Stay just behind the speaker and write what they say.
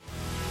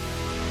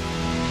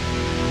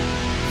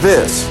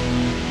This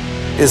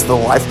is the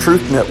Life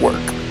Truth Network.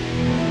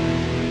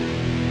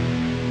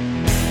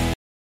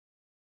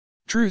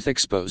 Truth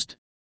Exposed.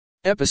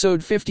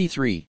 Episode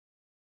 53.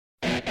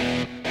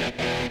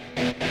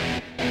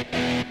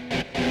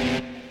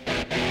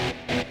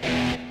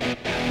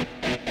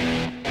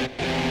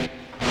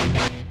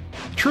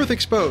 Truth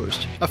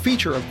Exposed, a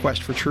feature of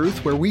Quest for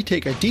Truth where we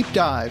take a deep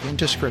dive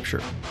into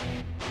Scripture.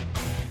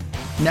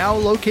 Now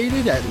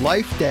located at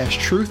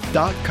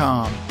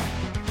life-truth.com.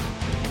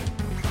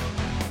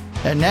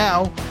 And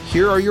now,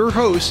 here are your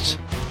hosts,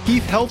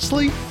 Heath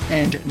Heltsley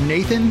and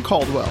Nathan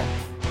Caldwell.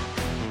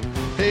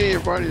 Hey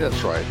everybody,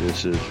 that's right,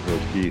 this is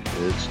Heath.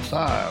 It's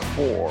time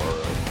for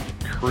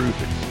Truth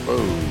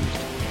Exposed.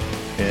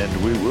 And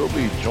we will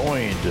be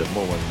joined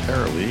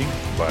momentarily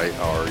by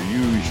our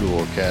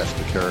usual cast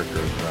of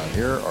characters around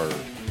here, our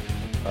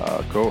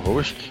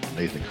co-host,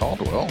 Nathan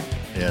Caldwell,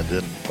 and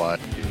then by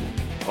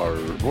our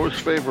most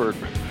favored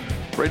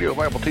radio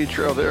Bible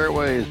teacher of the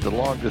airways, the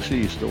long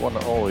deceased, the one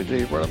and only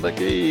Abraham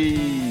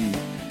McGee.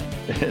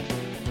 And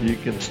you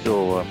can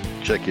still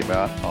check him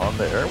out on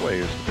the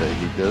airwaves today.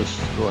 He does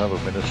still have a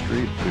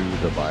ministry through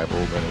the Bible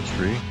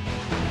ministry.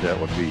 That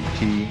would be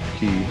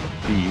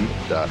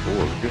ttb.org. Look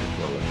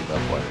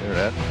up on the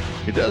internet.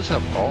 He does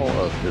have all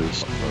of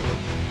his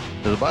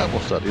Bible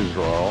studies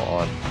are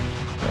all on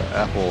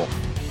Apple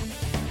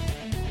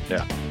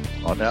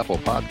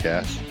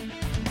Podcasts.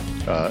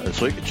 And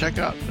so you can check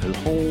out his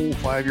whole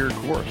 5-year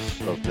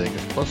course of things,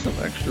 plus some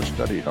extra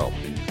study help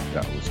he's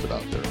got listed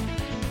out there.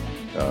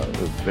 A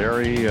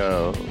very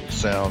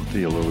sound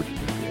theologian,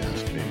 if you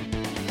ask me.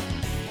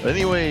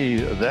 Anyway,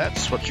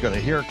 that's what you're going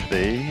to hear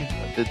today.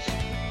 It's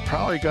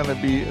probably going to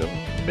be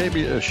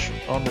maybe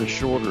on the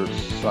shorter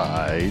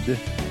side.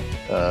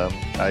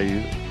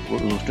 I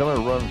was going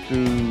to run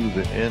through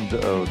the end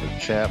of the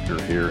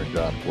chapter here in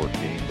John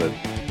 14, but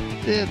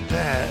did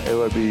that, it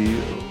would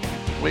be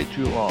way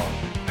too long.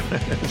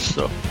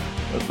 So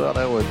I thought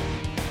I would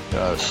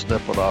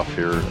snip it off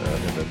here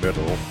in the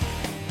middle.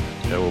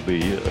 It will be,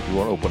 if you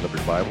want to open up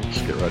your Bible,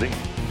 just get ready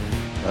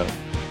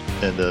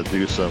and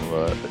do some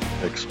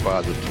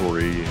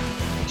expository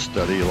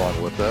study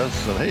along with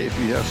us. And hey, if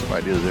you have some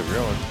ideas of your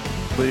own,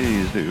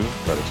 please do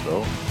let us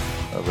know.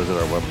 Visit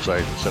our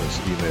website and send us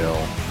an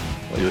email.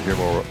 You'll hear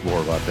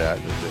more about that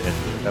at the end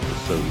of the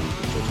episode,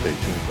 so stay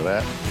tuned for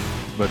that.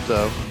 But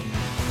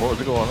what was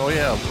it going on? Oh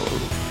yeah,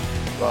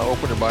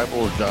 open your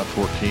Bible, John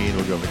 14.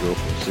 We're going to go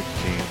from 16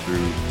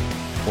 through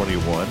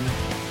 21.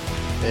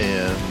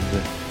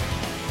 And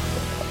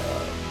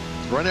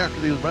right after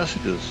these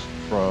messages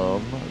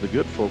from the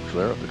good folks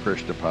there at the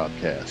Christian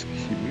Podcast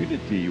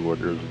community, where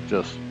there's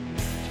just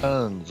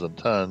tons and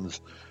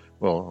tons,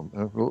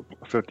 well,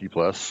 50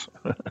 plus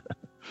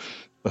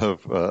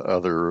of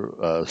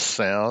other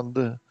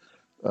sound,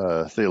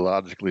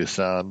 theologically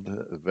sound,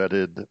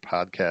 vetted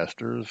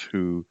podcasters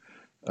who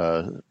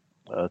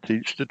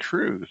teach the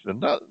truth. And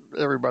not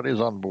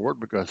everybody's on board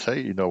because,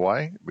 hey, you know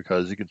why?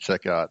 Because you can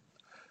check out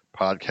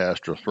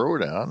Podcaster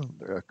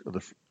Throwdown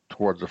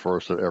towards the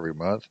first of every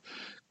month.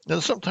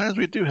 And sometimes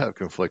we do have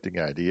conflicting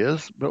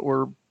ideas, but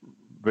we're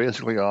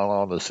basically all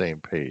on the same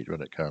page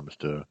when it comes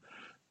to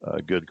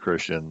good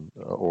Christian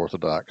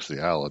Orthodox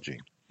theology.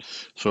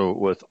 So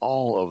with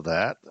all of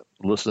that,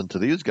 listen to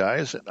these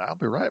guys, and I'll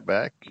be right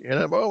back in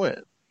a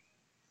moment.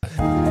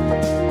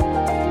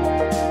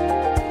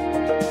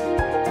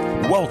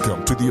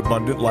 Welcome to the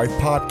Abundant Life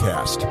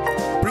Podcast,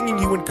 bringing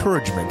you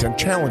encouragement and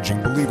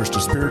challenging believers to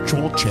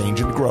spiritual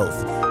change and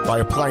growth by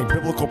applying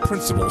biblical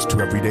principles to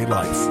everyday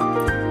life.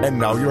 And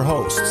now your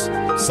hosts,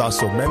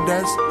 Sasso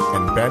Mendez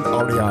and Ben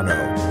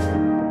Ariano.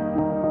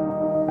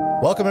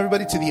 Welcome,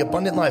 everybody, to the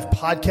Abundant Life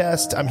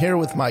Podcast. I'm here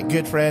with my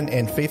good friend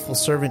and faithful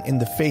servant in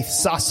the faith,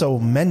 Sasso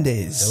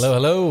Mendez. Hello,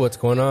 hello. What's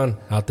going on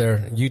out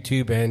there?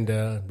 YouTube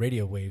and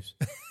radio waves.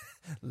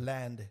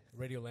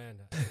 Radio land.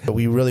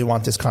 We really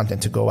want this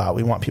content to go out.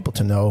 We want people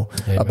to know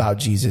about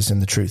Jesus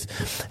and the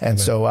truth. And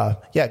so, go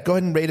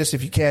ahead and rate us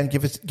if you can.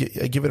 Give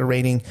it a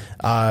rating.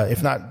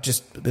 If not,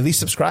 just at least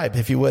subscribe.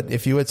 If you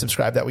would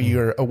subscribe, that way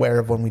you're aware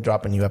of when we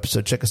drop a new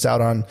episode. Check us out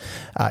on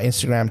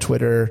Instagram,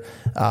 Twitter.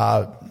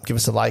 Give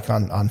us a like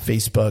on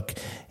Facebook.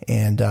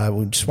 And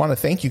we just want to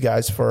thank you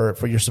guys for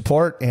your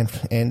support.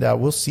 And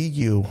we'll see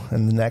you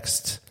in the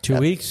next 2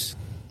 weeks.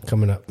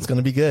 Coming up. It's going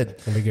to be good.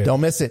 It's going to be good. Don't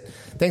miss it.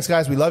 Thanks,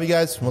 guys. We love you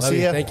guys. We'll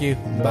see you. Thank you.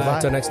 Bye.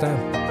 Until next time.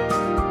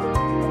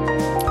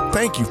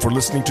 Thank you for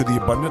listening to the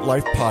Abundant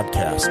Life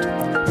Podcast.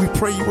 We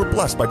pray you were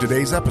blessed by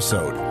today's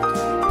episode.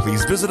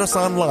 Please visit us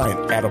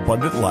online at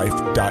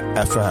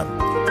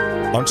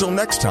abundantlife.fm. Until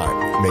next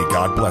time, may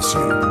God bless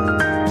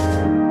you.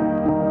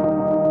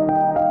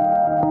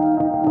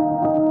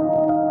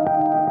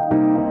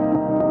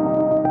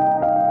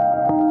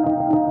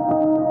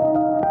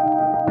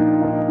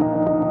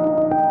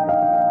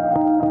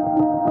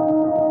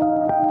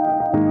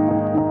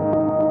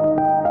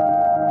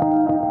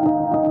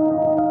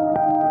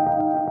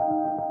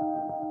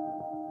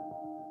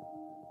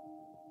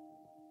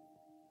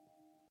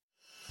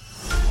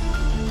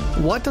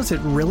 What does it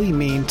really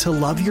mean to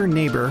love your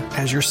neighbor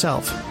as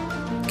yourself?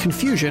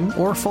 Confusion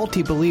or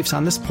faulty beliefs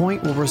on this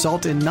point will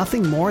result in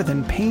nothing more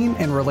than pain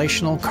and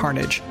relational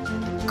carnage.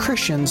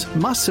 Christians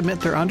must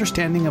submit their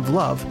understanding of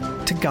love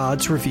to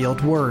God's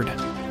revealed word.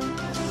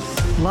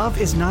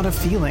 Love is not a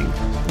feeling.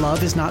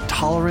 Love is not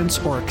tolerance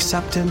or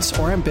acceptance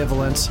or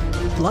ambivalence.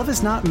 Love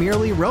is not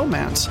merely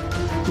romance.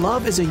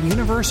 Love is a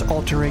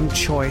universe-altering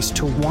choice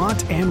to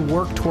want and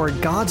work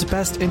toward God's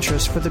best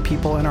interest for the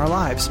people in our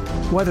lives,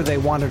 whether they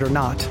want it or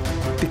not,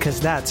 because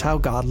that's how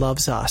God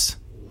loves us.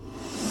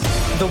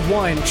 The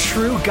one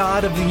true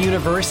God of the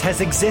universe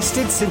has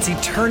existed since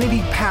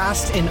eternity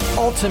past in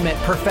ultimate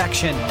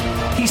perfection.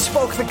 He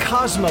spoke the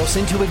cosmos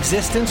into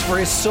existence for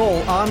his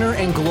sole honor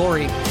and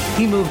glory.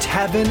 He moved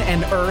heaven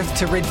and earth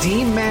to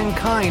redeem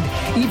mankind,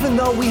 even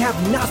though we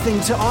have nothing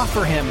to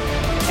offer him.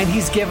 And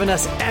he's given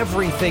us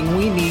everything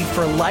we need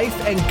for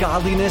life and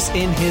godliness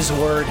in his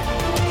word.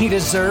 He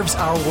deserves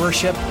our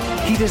worship.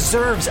 He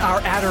deserves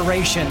our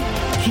adoration.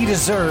 He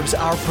deserves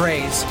our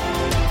praise.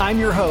 I'm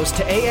your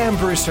host, A.M.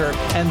 Brewster,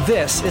 and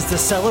this is the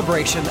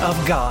Celebration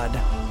of God.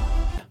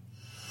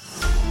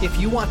 If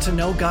you want to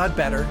know God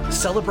better,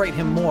 celebrate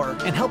him more,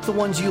 and help the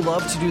ones you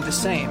love to do the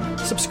same,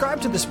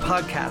 subscribe to this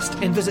podcast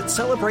and visit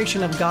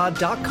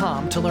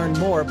celebrationofgod.com to learn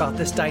more about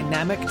this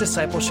dynamic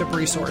discipleship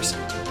resource.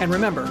 And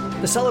remember,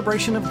 the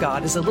Celebration of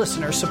God is a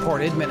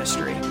listener-supported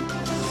ministry.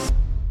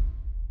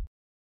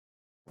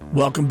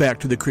 Welcome back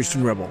to The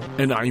Christian Rebel,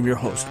 and I am your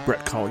host,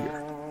 Brett Collier.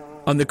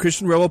 On the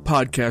Christian Rebel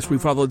podcast, we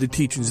follow the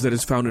teachings that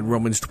is found in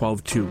Romans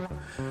 12:2.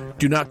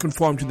 Do not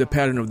conform to the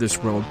pattern of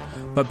this world,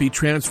 but be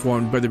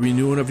transformed by the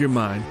renewing of your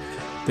mind.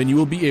 Then you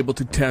will be able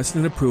to test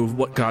and approve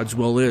what God's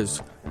will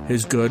is,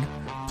 his good,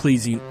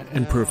 pleasing,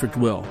 and perfect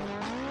will.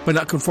 By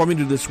not conforming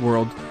to this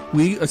world,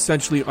 we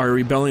essentially are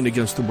rebelling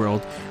against the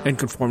world and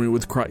conforming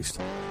with Christ.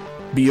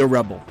 Be a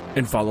rebel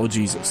and follow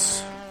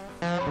Jesus.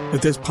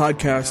 If this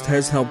podcast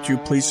has helped you,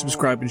 please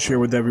subscribe and share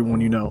with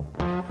everyone you know.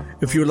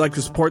 If you would like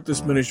to support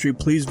this ministry,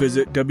 please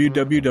visit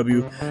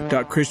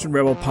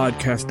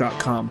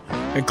www.christianrebelpodcast.com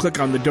and click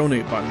on the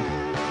donate button.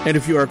 And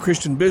if you are a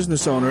Christian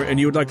business owner and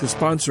you would like to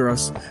sponsor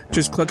us,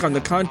 just click on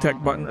the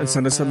contact button and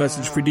send us a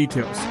message for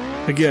details.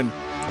 Again,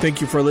 thank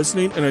you for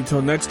listening, and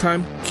until next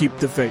time, keep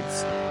the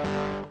faith.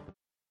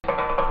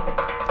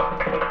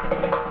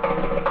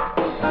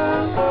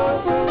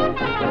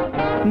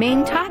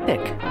 Main topic.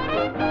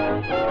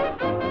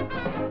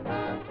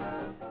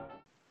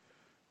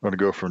 I'm going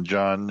to go from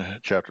John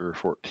chapter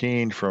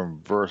 14,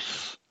 from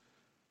verse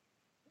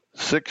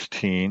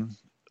 16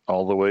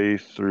 all the way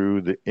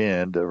through the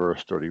end of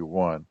verse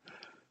 31.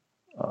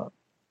 We're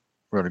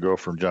going to go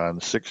from John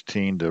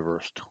 16 to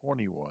verse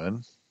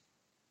 21.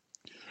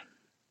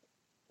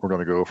 We're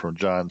going to go from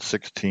John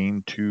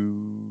 16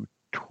 to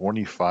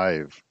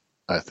 25,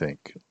 I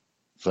think,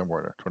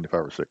 somewhere there,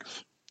 25 or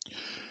 6.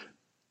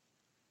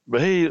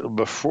 But hey,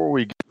 before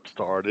we get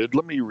started,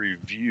 let me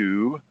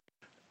review.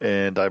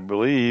 And I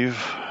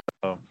believe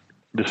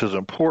this is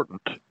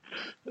important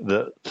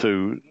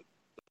to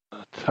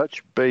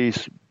touch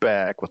base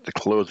back with the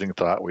closing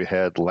thought we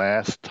had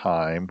last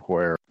time,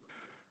 where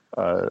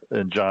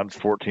in John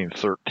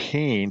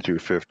 14:13 through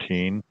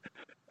 15,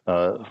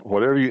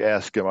 whatever you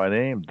ask in my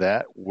name,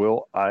 that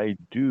will I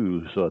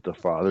do, so that the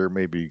Father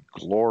may be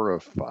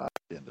glorified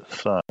in the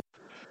Son.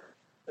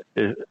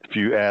 If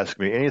you ask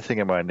me anything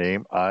in my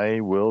name, I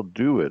will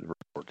do it, verse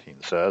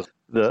 14 says.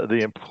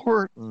 The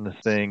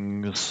important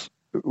things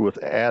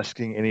with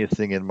asking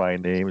anything in my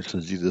name, this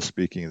is Jesus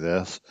speaking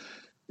this,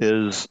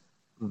 is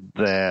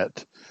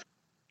that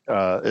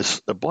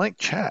it's a blank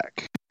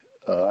check.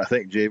 I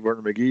think J.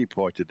 Vernon McGee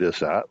pointed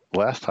this out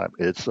last time.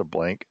 It's a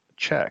blank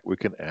check. We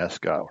can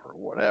ask God for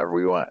whatever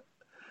we want.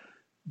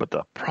 But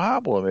the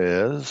problem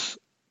is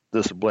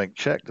this blank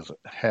check doesn't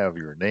have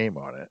your name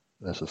on it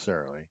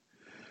necessarily.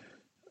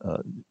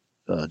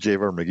 J.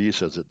 Vernon McGee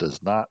says it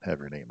does not have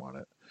your name on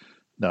it.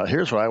 Now,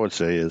 here's what I would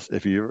say is,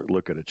 if you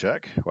look at a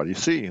check, what do you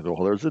see?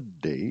 Well, there's a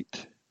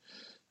date,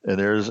 and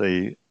there's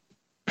a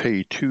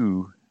pay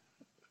to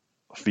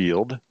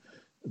field.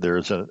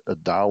 There's a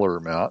dollar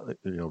amount,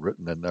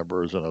 written in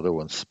numbers, another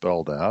one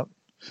spelled out.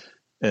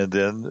 And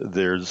then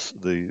there's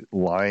the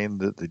line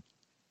that the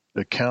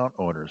account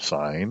owner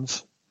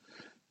signs.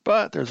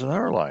 But there's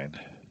another line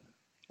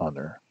on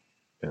there,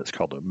 and it's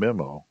called a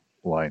memo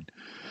line.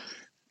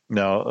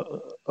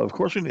 Now, of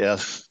course, we can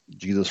ask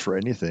Jesus for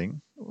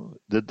anything,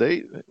 the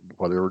date,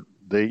 whatever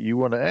date you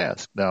want to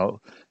ask.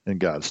 Now, in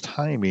God's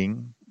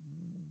timing,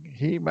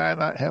 he might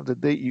not have the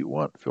date you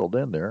want filled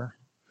in there.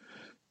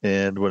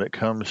 And when it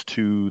comes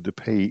to the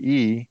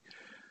payee,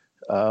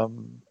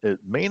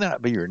 it may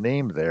not be your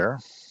name there.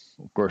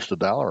 Of course, the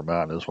dollar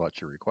amount is what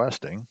you're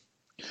requesting.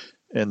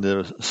 And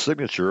the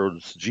signature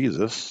is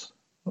Jesus.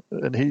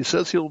 And he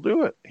says he'll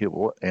do it. He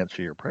will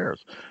answer your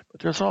prayers. But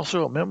there's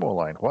also a memo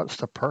line. What's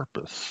the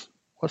purpose?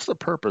 What's the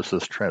purpose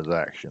this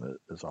transaction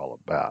is all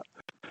about?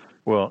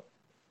 Well,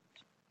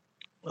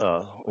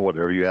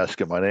 whatever you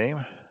ask in my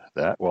name,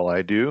 that will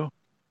I do.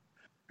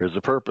 Here's the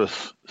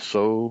purpose,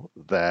 so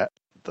that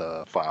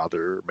the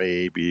Father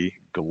may be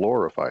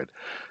glorified.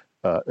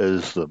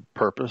 Is the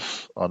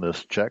purpose on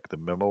this check, the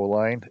memo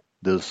line,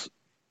 does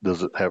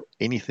it have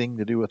anything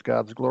to do with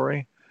God's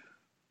glory?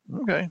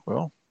 Okay,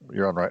 well,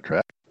 you're on the right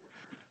track.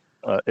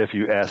 If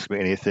you ask me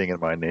anything in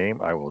my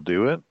name, I will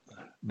do it.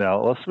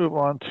 Now, let's move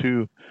on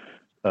to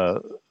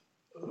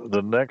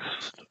the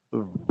next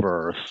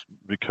verse,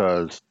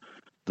 because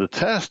the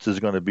test is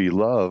going to be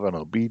love and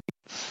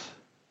obedience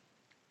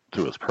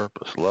to his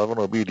purpose. Love and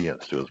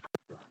obedience to his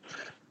purpose.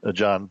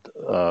 John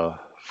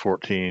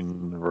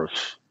 14,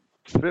 verse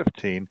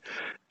 15,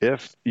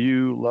 if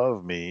you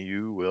love me,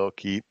 you will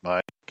keep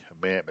my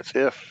commandments.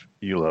 If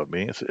you love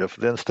me, it's an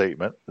if-then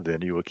statement,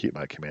 then you will keep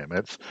my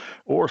commandments.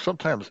 Or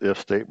sometimes if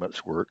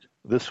statements work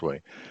this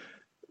way.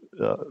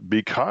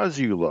 Because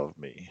you love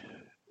me,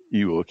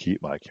 you will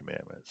keep my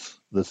commandments.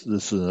 This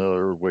is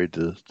another way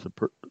to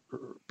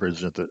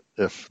present the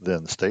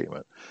if-then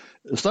statement.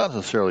 It's not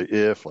necessarily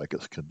if, like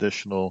it's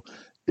conditional.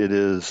 It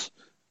is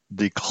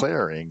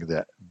declaring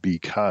that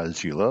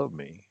because you love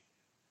me,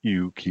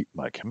 you keep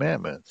my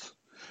commandments.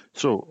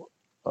 So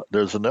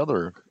there's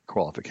another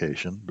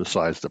qualification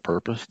besides the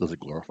purpose. Does it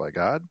glorify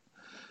God?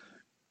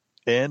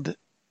 And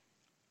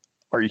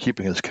are you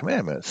keeping his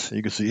commandments?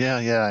 You can say,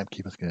 yeah, I'm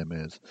keeping his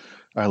commandments.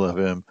 I love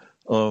him.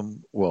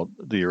 Well,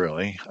 do you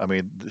really? I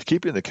mean,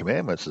 keeping the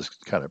commandments is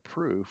kind of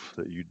proof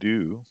that you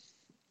do.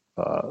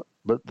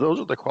 But those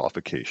are the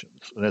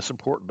qualifications, and it's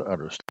important to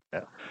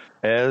understand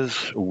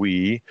as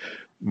we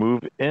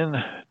move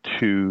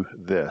into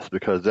this,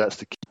 because that's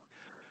the key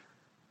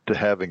to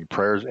having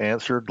prayers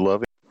answered,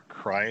 loving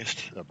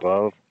Christ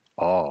above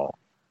all.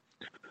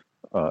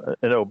 And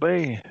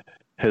obey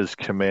his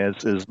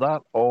commands is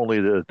not only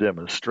the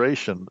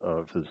demonstration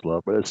of his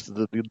love, but it's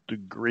the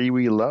degree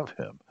we love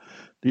him.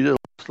 Do you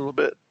just a little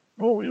bit?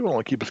 Well, you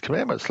want to keep his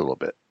commandments a little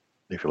bit.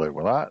 If you're like,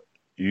 well, not,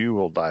 you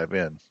will dive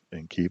in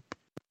and keep,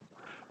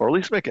 or at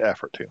least make an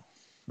effort to.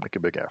 Make a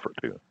big effort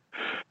to.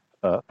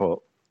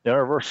 Well, in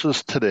our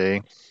verses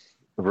today,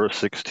 verse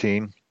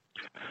 16.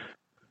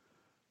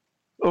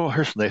 Oh,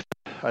 here's Nathan.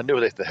 I knew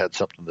Nathan had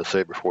something to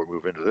say before we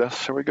move into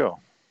this. Here we go.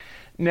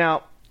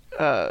 Now,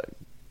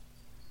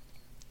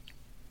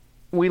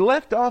 we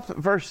left off at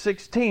verse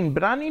 16,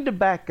 but I need to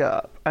back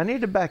up. I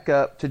need to back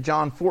up to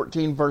John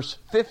 14, verse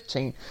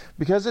 15,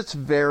 because it's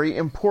very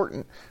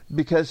important.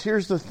 Because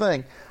here's the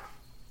thing.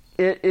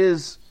 It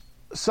is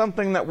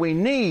something that we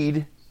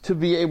need to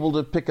be able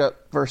to pick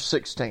up verse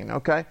 16,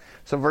 okay?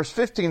 So verse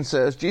 15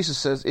 says, Jesus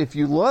says, if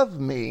you love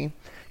me,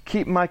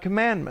 keep my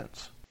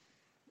commandments.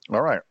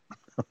 All right.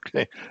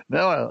 Okay.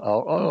 Now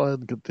I'll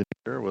continue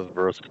here with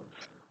verse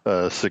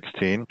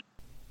 16.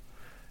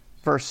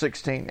 Verse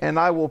 16, and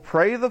I will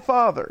pray the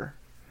Father,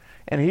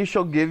 and he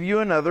shall give you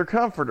another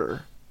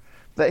comforter,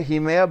 that he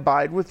may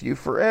abide with you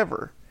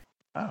forever.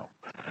 Wow.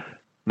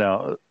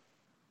 Now,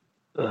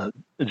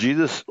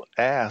 Jesus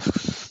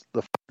asks,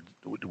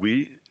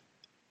 he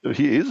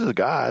is a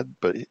God,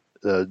 but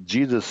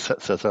Jesus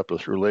sets up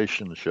this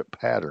relationship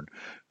pattern.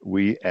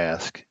 We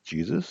ask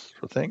Jesus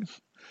for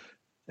things,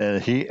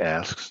 and he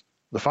asks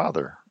the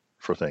Father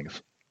for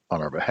things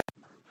on our behalf.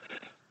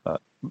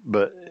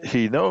 But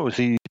he knows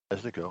he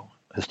has to go.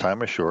 His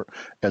time is short.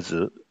 As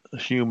a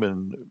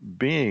human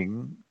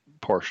being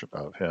portion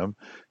of him,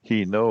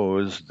 he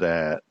knows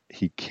that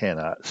he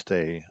cannot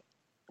stay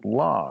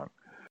long.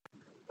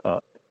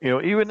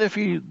 Even if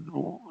he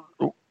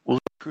was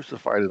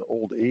crucified in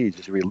old age,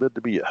 if he lived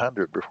to be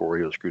 100 before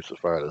he was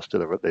crucified instead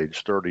of at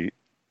age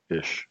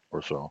 30-ish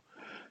or so,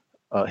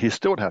 he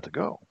still would have to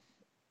go.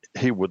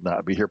 He would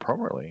not be here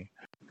permanently.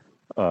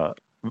 But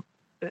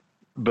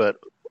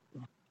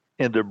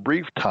in the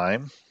brief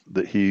time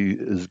that he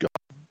is gone,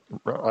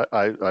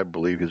 I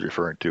believe he's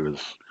referring to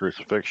his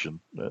crucifixion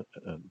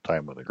and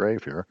time in the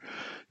grave here.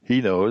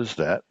 He knows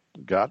that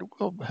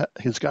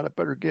he's got a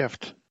better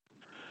gift.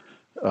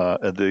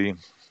 And the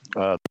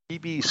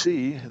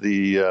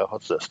BBC,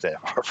 what's that stand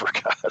for? I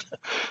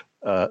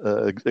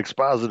forgot.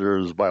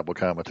 Expositor's Bible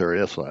Commentary.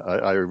 That's what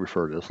I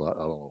refer to this. I don't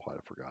know why I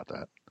forgot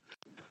that.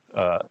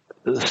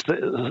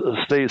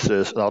 States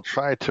this, and I'll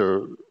try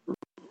to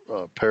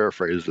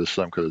paraphrase this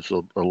some because it's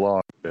a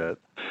long bit.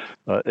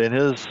 In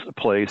his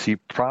place, he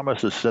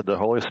promises to send the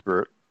Holy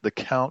Spirit, the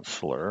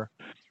counselor,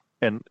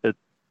 and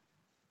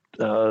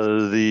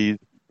the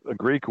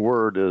Greek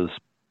word is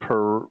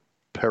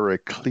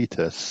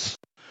parakletos,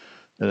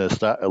 and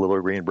it's not a little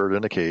green bird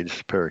in a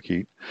cage,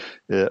 parakeet,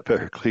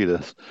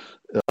 parakletos.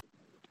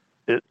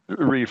 It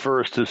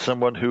refers to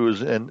someone who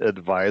is an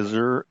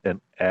advisor, an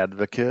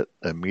advocate,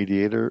 a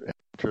mediator, an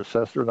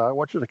intercessor. Now, I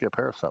want you to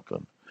compare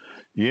something.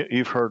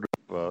 You've heard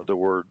the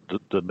word,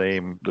 the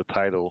name, the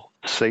title,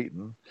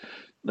 Satan.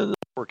 The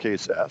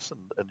lowercase s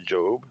and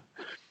Job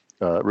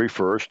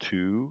refers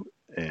to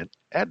an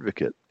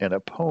advocate, an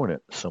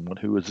opponent, someone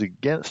who is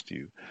against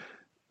you.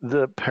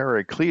 The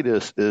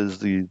Paracletus is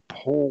the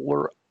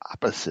polar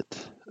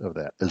opposite of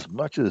that. As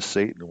much as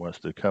Satan wants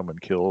to come and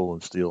kill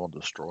and steal and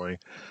destroy,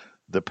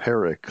 the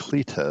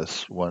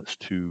Paracletus wants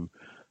to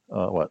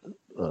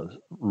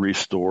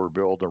restore,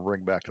 build, and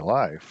bring back to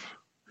life.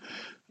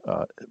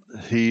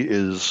 He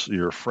is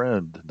your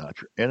friend,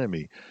 not your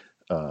enemy.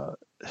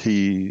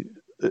 He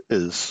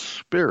is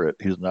spirit.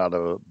 He's not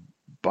a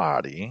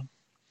body.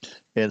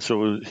 And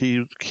so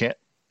he can't,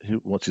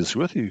 once he's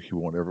with you, he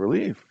won't ever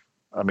leave.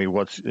 I mean,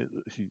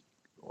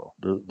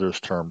 there's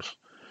terms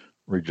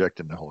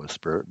rejecting the Holy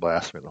Spirit,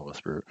 blaspheming the Holy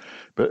Spirit.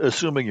 But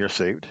assuming you're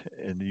saved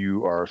and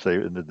you are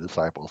saved in the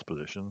disciples'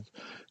 positions,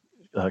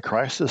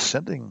 Christ is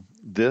sending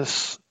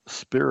this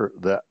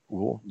Spirit that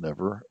will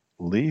never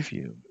leave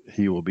you.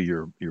 He will be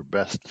your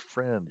best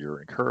friend, your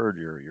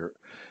encourager,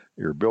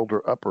 your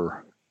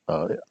builder-upper,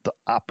 the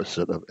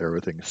opposite of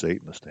everything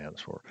Satan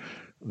stands for.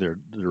 They're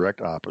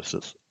direct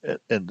opposites.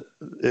 And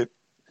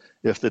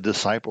if the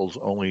disciples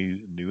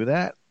only knew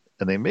that,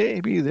 and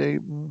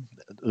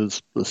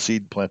there's the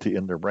seed plenty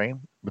in their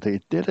brain, but they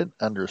didn't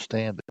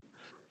understand it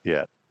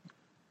yet.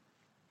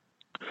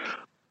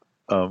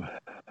 And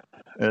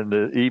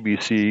the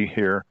EBC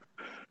here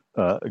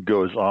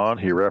goes on.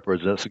 He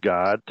represents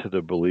God to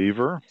the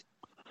believer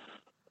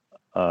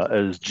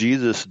as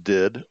Jesus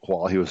did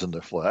while he was in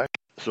the flesh.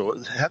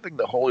 So having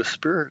the Holy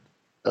Spirit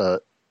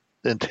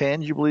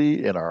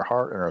intangibly in our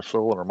heart and our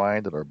soul and our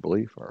mind and our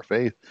belief and our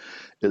faith,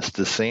 it's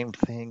the same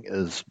thing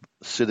as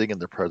sitting in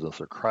the presence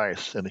of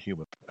Christ in a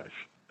human flesh.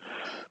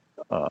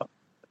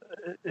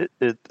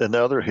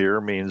 Another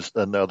here means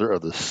another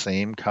of the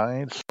same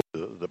kind. So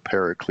the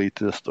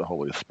Paracletus, the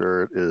Holy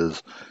Spirit,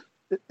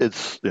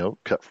 it's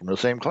cut from the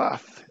same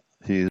cloth.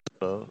 He's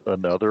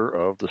another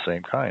of the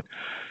same kind.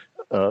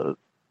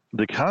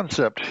 The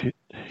concept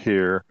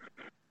here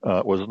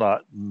was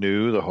not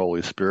new. The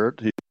Holy Spirit.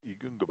 You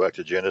can go back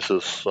to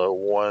Genesis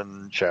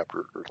 1,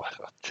 chapter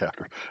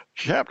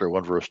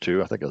 1, verse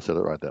 2. I think I said it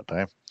right that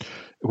time,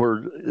 where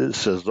it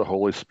says the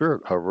Holy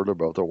Spirit hovered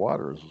above the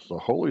waters. The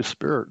Holy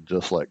Spirit,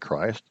 just like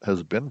Christ,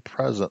 has been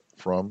present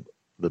from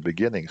the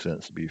beginning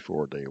since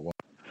before day one.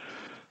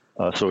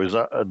 So it's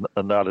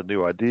not a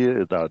new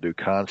idea. It's not a new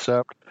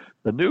concept.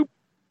 The new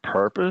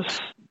purpose,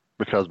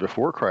 because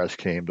before Christ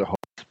came, the Holy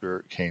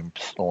Spirit came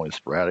only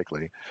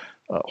sporadically.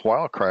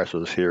 While Christ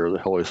was here, the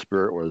Holy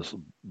Spirit was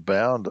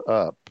bound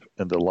up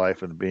in the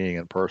life and being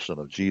and person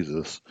of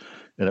Jesus,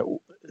 and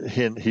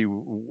he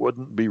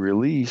wouldn't be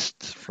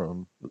released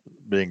from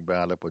being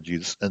bound up with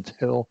Jesus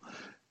until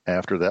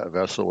after that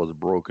vessel was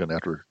broken,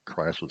 after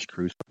Christ was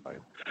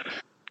crucified.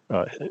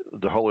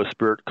 The Holy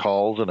Spirit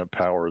calls and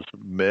empowers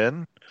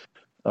men.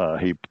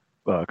 He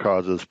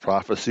causes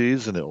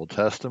prophecies in the Old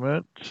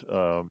Testament.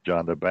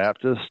 John the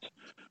Baptist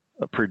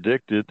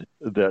predicted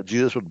that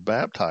Jesus would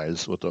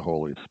baptize with the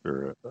Holy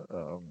Spirit.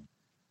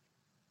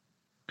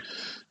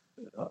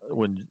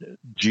 When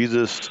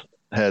Jesus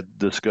had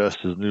discussed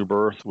his new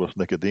birth with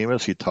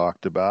Nicodemus, he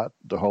talked about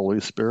the Holy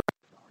Spirit,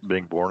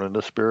 being born in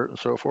the Spirit and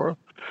so forth.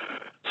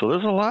 So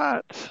there's a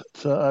lot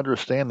to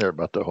understand there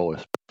about the Holy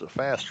Spirit. The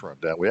fast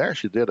rundown. We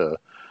actually did a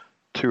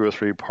 2 or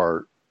 3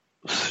 part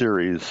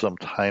series some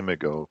time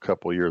ago, a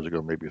couple of years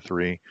ago, maybe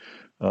 3,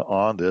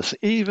 on this.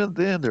 Even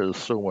then, there's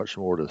so much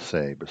more to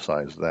say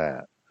besides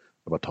that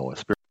about the Holy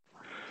Spirit.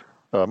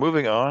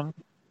 Moving on,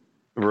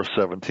 verse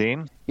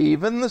 17.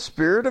 Even the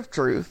Spirit of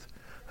truth,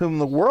 whom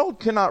the world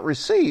cannot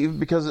receive,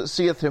 because it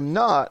seeth him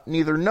not,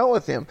 neither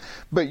knoweth him.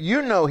 But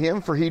you know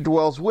him, for he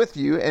dwells with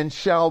you, and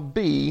shall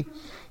be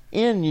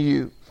in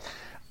you.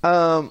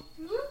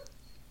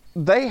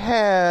 They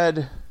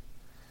had...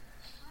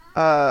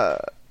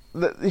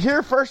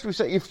 here first we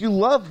say, if you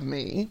love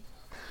me,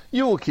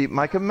 you will keep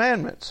my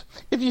commandments.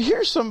 If you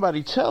hear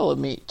somebody tell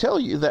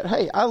you that,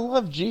 hey, I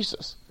love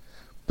Jesus,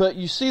 but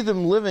you see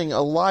them living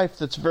a life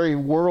that's very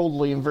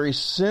worldly and very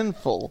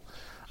sinful,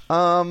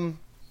 they're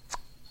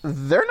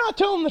not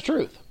telling the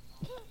truth.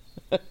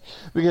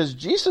 Because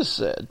Jesus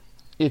said,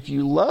 if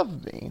you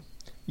love me,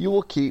 you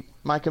will keep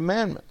my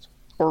commandments.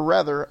 Or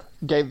rather,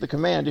 gave the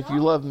command, if you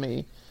love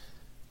me,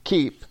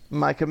 keep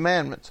my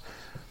commandments.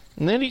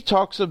 And then he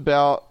talks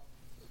about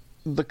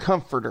the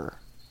Comforter,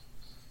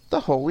 the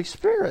Holy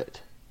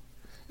Spirit.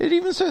 It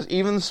even says,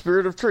 even the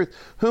Spirit of truth,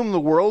 whom the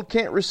world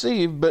can't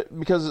receive, but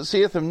because it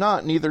seeth him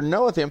not, neither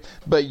knoweth him,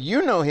 but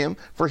you know him,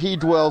 for he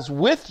dwells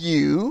with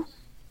you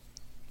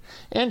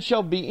and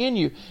shall be in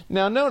you.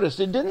 Now notice,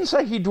 it didn't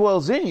say he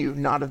dwells in you,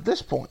 not at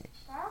this point.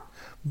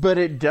 But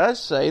it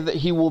does say that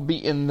he will be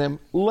in them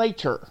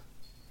later.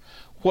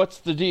 What's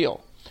the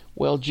deal?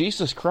 Well,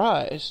 Jesus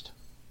Christ,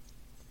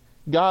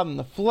 God in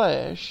the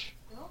flesh,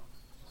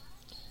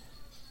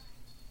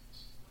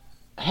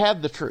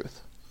 had the truth.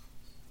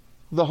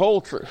 The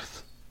whole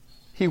truth.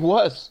 He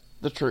was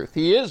the truth.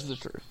 He is the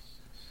truth.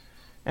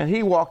 And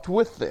he walked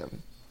with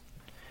them.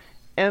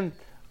 And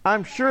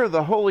I'm sure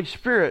the Holy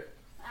Spirit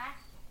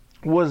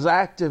was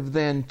active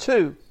then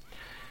too.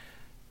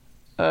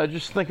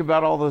 Just think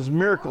about all those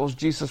miracles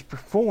Jesus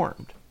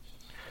performed.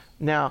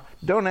 Now,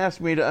 don't ask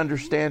me to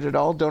understand it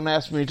all. Don't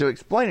ask me to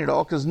explain it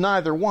all, because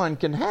neither one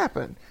can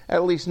happen,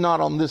 at least not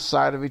on this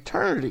side of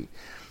eternity.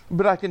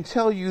 But I can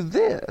tell you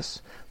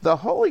this. The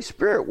Holy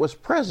Spirit was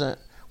present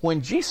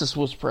when Jesus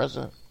was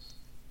present.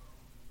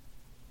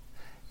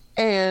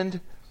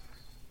 And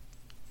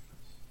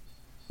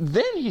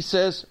then he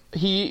says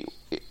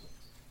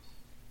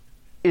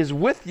is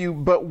with you,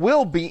 but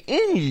will be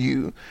in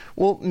you.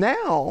 Well,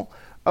 now,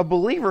 a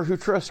believer who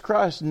trusts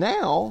Christ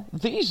now,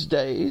 these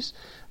days,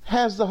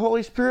 has the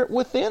Holy Spirit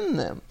within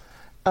them.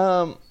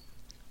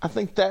 I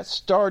think that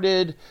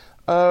started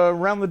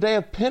around the day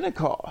of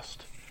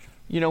Pentecost.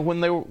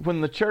 When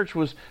the church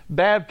was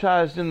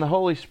baptized in the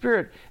Holy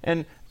Spirit,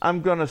 and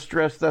I'm going to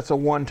stress that's a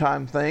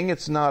one-time thing.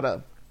 It's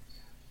not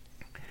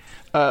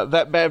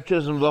that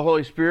baptism of the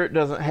Holy Spirit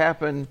doesn't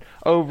happen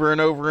over and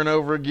over and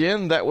over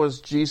again. That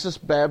was Jesus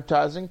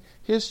baptizing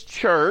His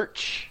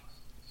church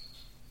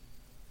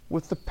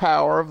with the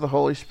power of the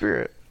Holy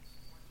Spirit.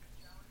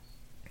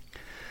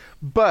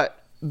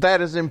 But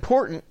that is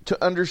important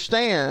to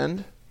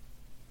understand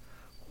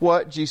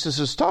what Jesus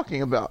is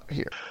talking about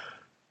here.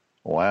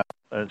 Wow.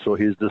 And so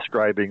he's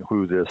describing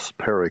who this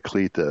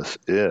Paracletus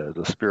is,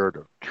 the Spirit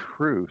of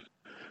truth.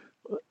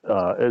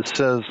 It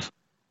says,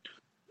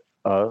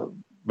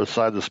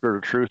 besides the Spirit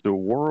of truth, the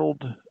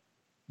world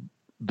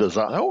does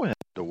not know him.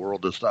 The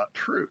world does not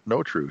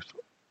know truth.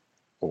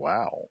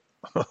 Wow.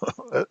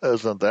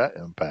 Isn't that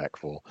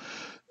impactful?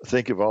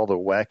 Think of all the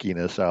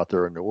wackiness out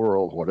there in the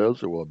world. What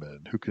is a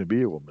woman? Who can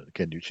be a woman?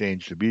 Can you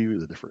change to be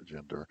a different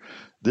gender?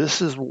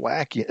 This is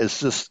wacky. It's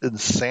just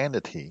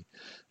insanity.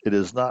 It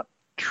is not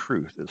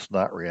truth. It's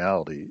not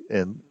reality.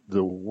 And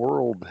the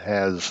world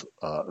has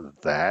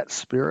that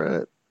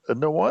spirit. And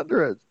no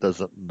wonder it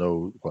doesn't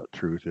know what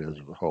truth is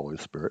or the Holy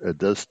Spirit. It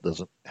just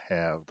doesn't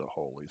have the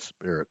Holy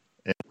Spirit.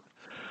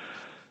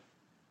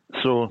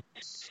 So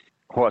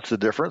what's the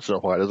difference,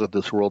 and why doesn't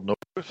this world know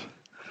truth?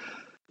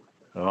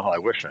 Well, I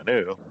wish I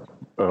knew.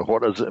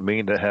 What does it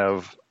mean to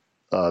have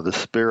the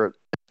Spirit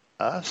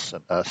in us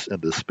and us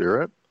in the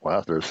Spirit?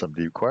 Wow, there's some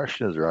deep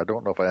questions there. I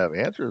don't know if I have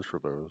answers for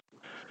those.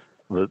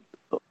 But,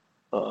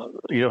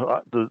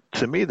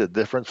 to me, the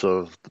difference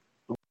of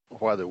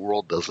why the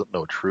world doesn't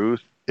know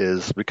truth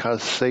is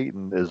because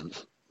Satan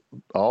is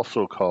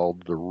also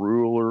called the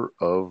ruler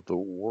of the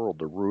world,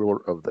 the ruler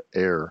of the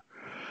air.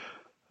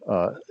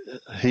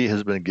 He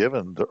has been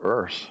given the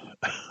earth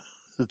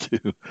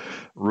to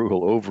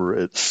rule over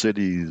its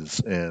cities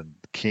and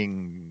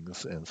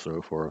kings and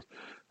so forth.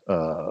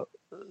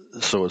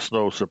 So it's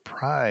no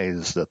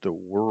surprise that the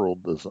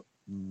world doesn't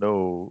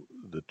know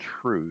the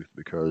truth,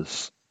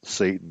 because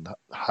Satan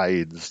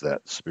hides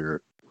that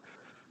spirit,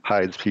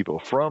 hides people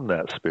from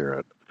that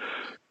spirit.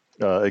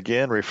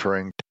 Again,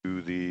 referring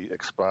to the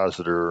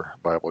Expositor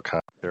Bible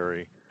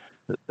commentary,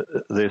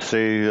 they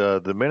say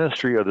the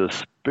ministry of the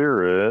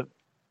Spirit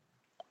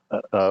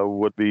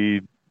would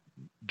be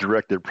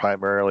directed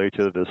primarily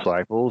to the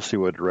disciples. He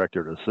would direct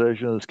their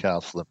decisions,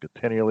 counsel them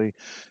continually,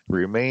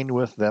 remain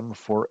with them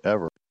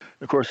forever.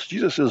 Of course,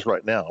 Jesus is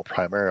right now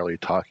primarily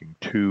talking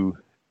to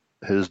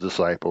his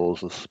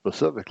disciples,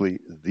 specifically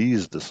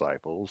these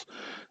disciples,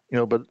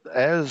 but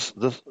as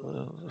the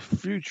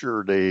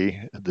future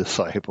day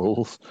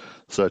disciples,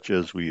 such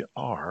as we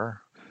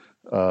are,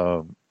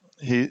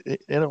 he,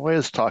 in a way,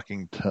 is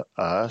talking to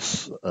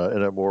us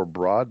in a more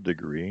broad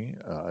degree,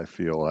 I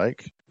feel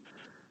like.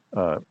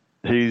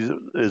 He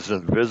is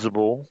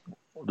invisible.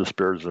 The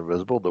Spirit is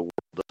invisible. The world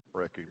doesn't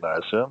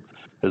recognize him.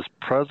 His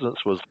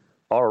presence was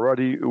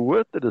already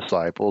with the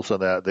disciples,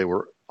 and that they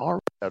were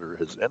already under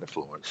his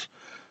influence,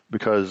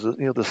 because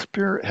the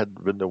Spirit had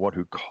been the one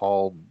who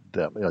called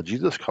them.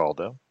 Jesus called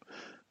them,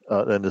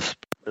 and the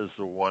Spirit is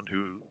the one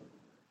who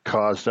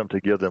caused them to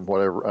give them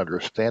whatever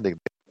understanding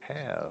they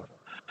have.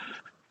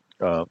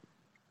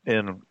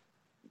 And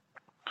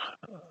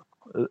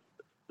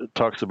it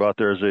talks about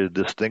there's a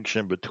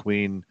distinction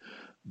between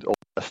the Old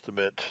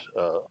Testament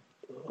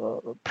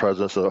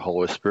presence of the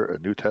Holy Spirit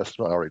and New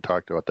Testament. I already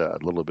talked about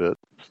that a little bit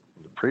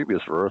in the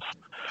previous verse.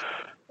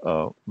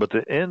 But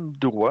the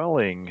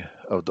indwelling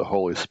of the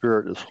Holy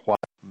Spirit is what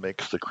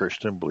makes the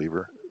Christian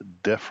believer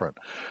different,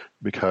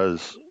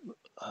 because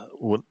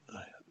when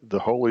the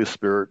Holy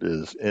Spirit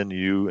is in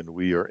you and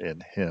we are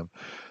in him,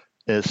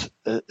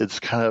 it's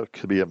kind of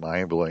could be a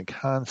mind-blowing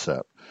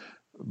concept.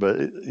 But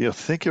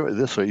think of it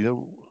this way.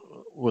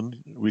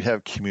 When we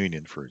have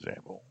communion, for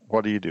example,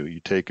 what do? You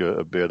take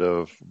a bit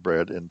of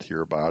bread into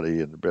your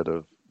body and a bit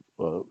of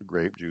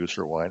grape juice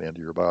or wine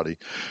into your body.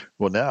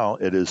 Well, now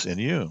it is in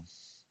you.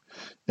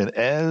 And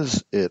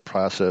as it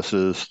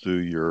processes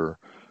through your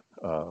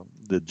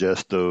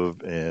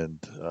digestive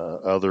and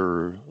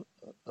other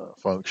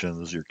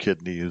functions, your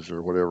kidneys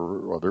or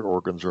whatever other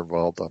organs are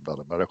involved. I'm not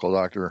a medical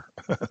doctor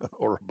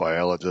or a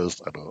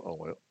biologist. I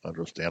don't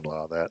understand a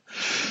lot of that.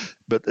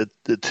 But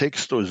it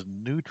takes those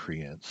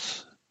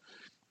nutrients,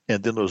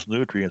 and then those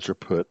nutrients are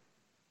put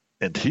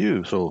into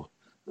you. So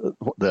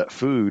that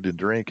food and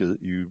drink,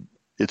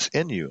 it's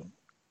in you,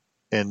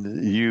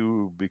 and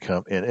you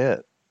become in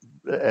it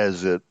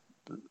as it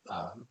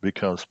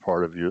becomes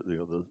part of your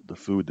the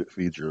food that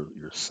feeds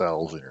your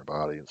cells in your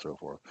body and so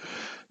forth.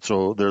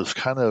 So there's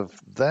kind of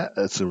that.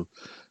 It's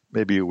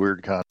maybe a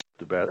weird concept,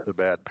 a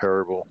bad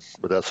parable,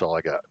 but that's all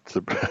I got. It's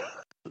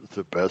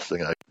the best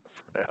thing I got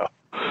for now.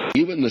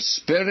 Even the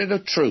Spirit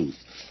of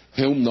truth,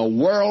 whom the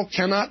world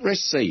cannot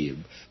receive,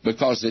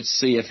 because it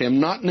seeth him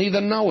not,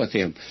 neither knoweth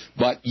him.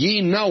 But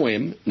ye know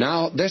him.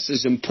 Now, this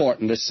is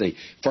important to see.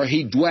 For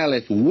he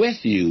dwelleth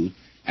with you,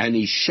 and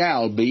he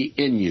shall be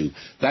in you.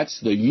 That's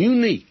the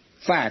unique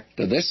fact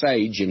of this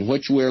age in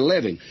which we're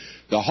living.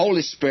 The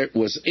Holy Spirit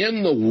was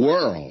in the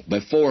world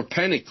before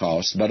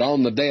Pentecost, but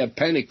on the day of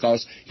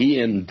Pentecost, he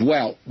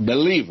indwelt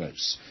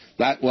believers.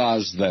 That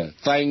was the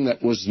thing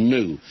that was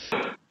new.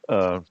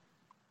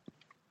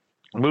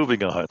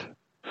 Moving on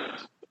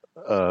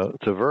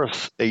to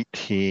verse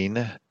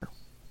 18.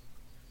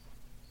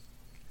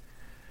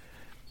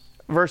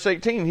 Verse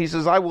 18, he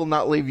says, I will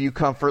not leave you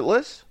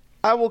comfortless.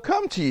 I will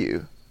come to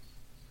you.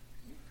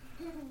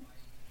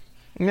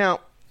 Now,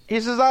 he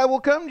says, I will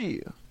come to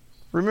you.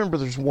 Remember,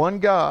 there's one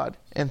God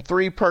and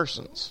three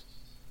persons.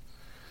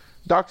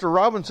 Dr.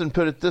 Robinson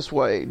put it this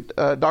way,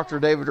 Dr.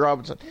 David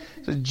Robinson.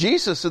 He says,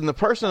 Jesus, in the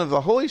person of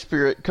the Holy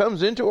Spirit,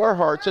 comes into our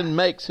hearts and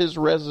makes his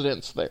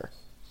residence there.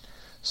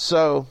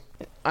 So,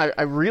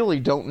 I really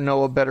don't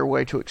know a better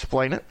way to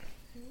explain it.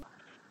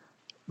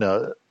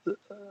 Now,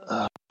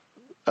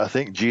 I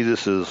think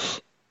Jesus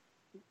is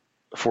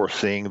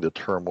foreseeing the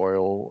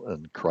turmoil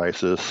and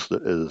crisis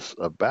that is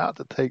about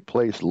to take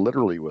place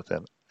literally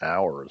within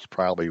hours,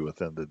 probably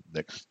within the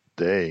next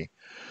day.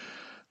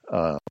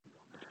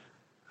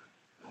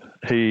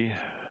 He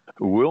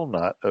will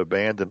not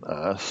abandon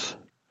us,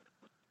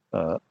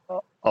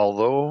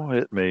 although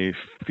it may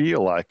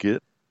feel like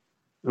it.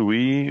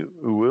 We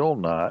will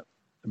not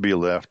be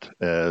left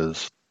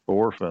as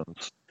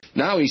orphans.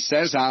 Now he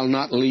says, I'll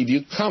not leave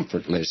you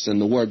comfortless. And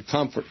the word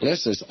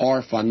comfortless is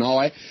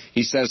orphanoi.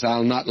 He says,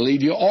 I'll not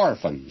leave you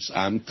orphans.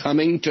 I'm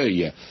coming to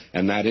you.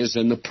 And that is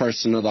in the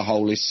person of the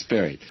Holy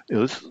Spirit.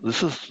 This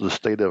is the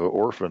state of an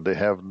orphan. They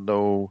have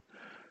no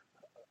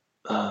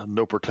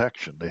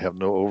protection. They have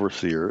no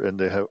overseer. And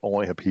they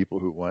only have people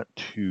who want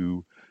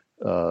to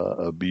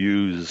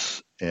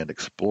abuse and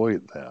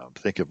exploit them.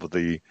 Think of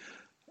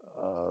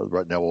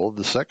right now, all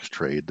the sex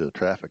trade, the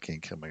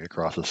trafficking coming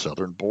across the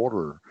southern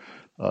border.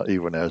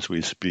 Even as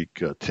we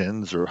speak,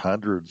 tens or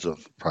hundreds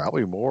of,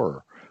 probably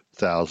more,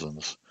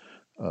 thousands,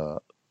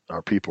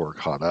 our people are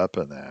caught up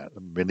in that.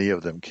 Many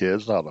of them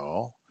kids, not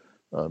all.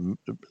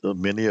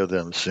 Many of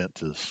them sent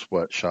to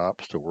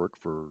sweatshops to work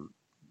for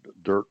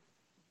dirt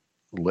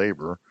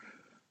labor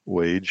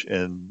wage,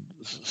 and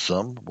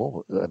some,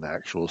 an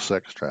actual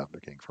sex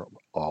trafficking from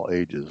all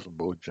ages,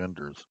 both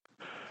genders.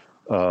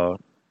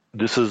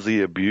 This is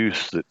the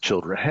abuse that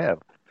children have.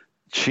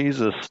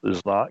 Jesus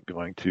is not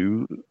going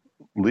to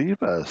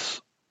leave us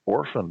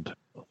orphaned.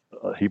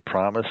 He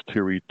promised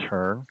to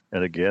return.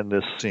 And again,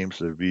 this seems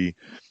to be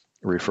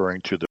referring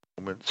to the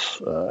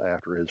moments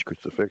after his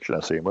crucifixion.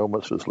 I say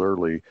moments is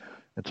literally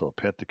until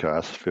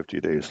Pentecost,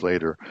 50 days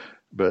later.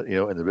 But,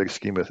 in the big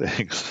scheme of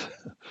things,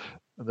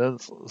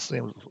 that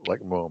seems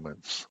like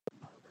moments.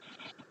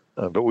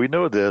 But we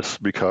know this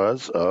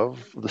because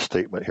of the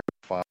statement here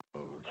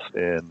follows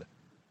in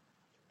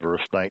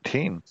verse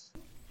 19.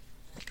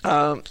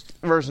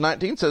 Verse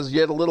 19 says,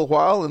 Yet a little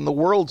while, and the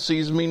world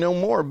sees me no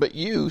more, but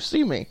you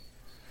see me.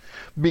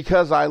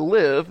 Because I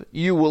live,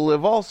 you will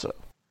live also.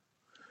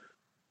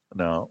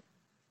 Now,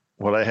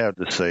 what I have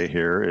to say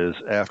here is,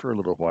 after a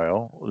little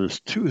while, there's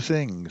two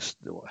things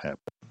that will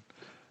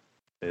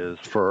happen.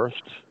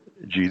 First,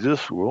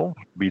 Jesus will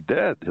be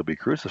dead. He'll be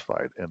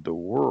crucified, and the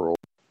world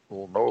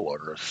will no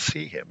longer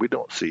see him. We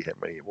don't see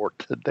him anymore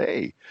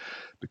today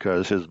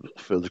because his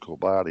physical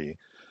body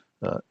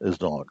is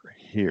no longer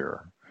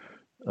here.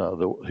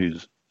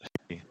 He's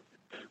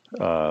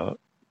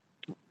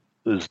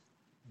is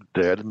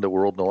dead, and the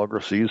world no longer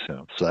sees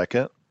him.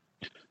 Second,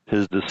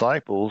 his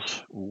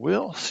disciples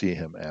will see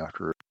him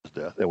after his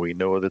death, and we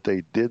know that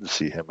they did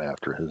see him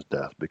after his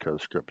death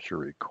because Scripture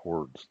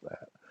records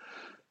that,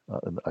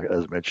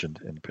 as mentioned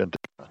in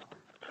Pentecost.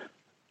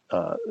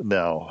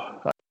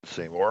 Now, I could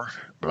say more,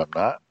 but I'm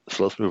not.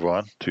 So let's move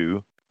on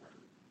to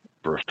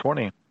verse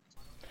 20.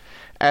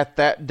 At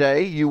that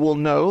day you will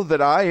know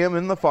that I am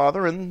in the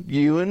Father, and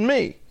you in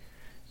me,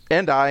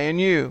 and I in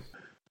you.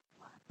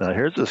 Now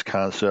here's this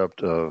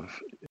concept of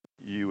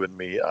you and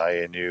me, I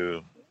and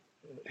you,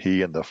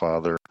 he and the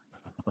Father.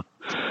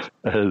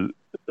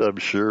 I'm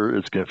sure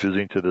it's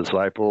confusing to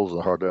disciples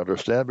and hard to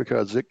understand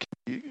because it can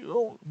be a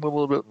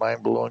little bit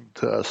mind-blowing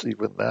to us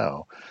even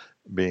now,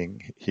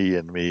 being he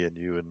and me and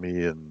you and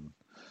me and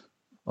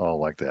all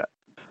like that.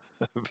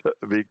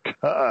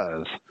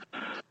 Because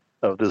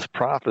of this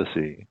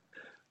prophecy,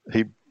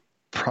 he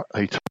told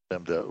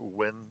them that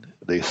when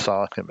they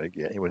saw him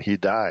again, when he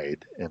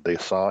died and they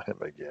saw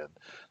him again,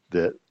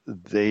 that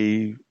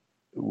they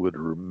would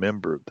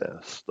remember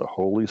this. The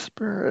Holy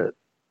Spirit,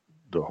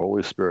 the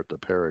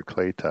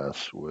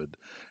Parakletos, would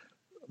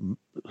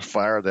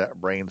fire that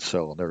brain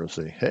cell and they would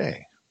say,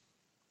 hey,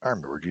 I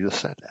remember Jesus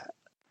said that.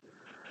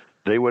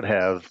 They would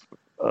have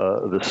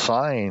the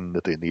sign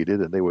that they needed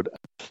and they would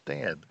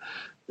understand.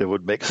 It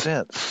would make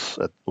sense,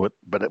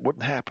 but it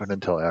wouldn't happen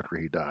until after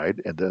he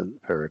died, and then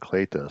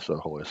Parakletos, the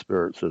Holy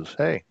Spirit, says,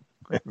 hey,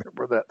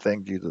 remember that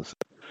thing Jesus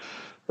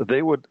said?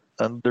 They would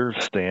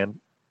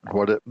understand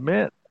what it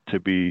meant to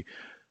be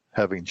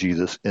having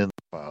Jesus in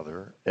the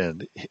Father,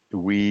 and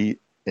we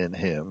in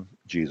him,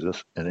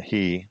 Jesus, and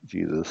he,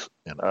 Jesus,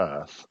 in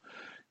us,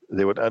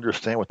 they would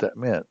understand what that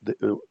meant.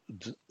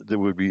 They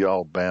would be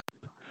all bound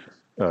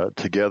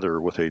together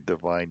with a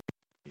divine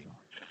unity.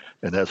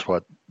 And that's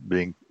what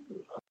being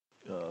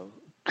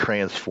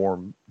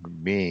transformed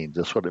means.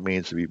 That's what it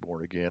means to be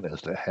born again,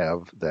 is to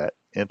have that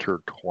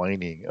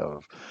intertwining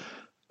of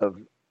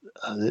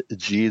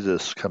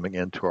Jesus coming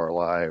into our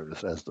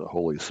lives as the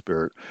Holy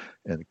Spirit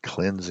and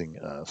cleansing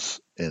us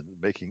and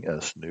making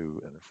us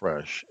new and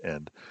fresh,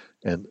 and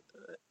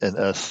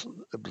us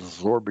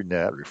absorbing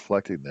that,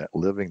 reflecting that,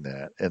 living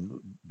that. And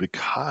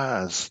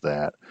because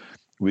that,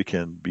 we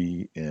can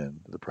be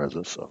in the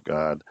presence of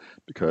God,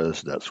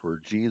 because that's where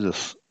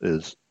Jesus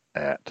is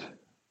at.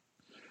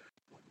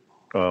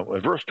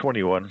 In verse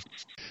 21.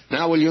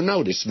 Now will you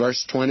notice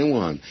verse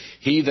 21?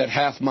 He that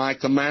hath my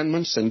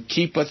commandments and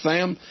keepeth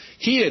them,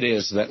 he it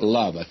is that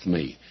loveth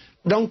me.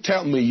 Don't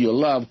tell me you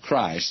love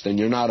Christ and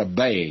you're not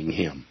obeying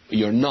him.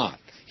 You're not.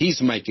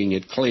 He's making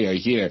it clear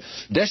here.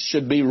 This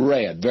should be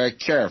read very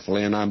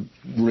carefully, and I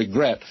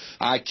regret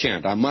I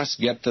can't. I must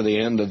get to the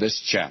end of this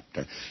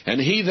chapter. And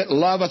he that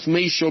loveth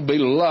me shall be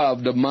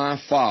loved of my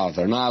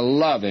Father, and I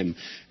love him,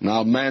 and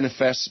I'll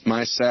manifest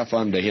myself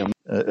unto him.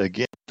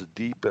 Again, it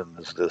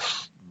deepens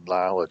this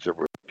knowledge of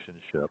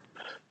relationship,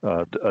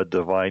 a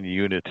divine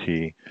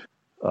unity.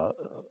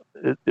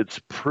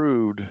 It's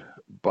proved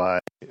by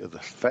the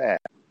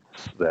fact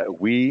that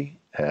we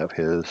have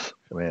his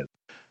commands.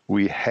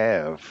 We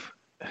have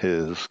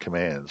his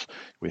commands.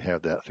 We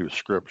have that through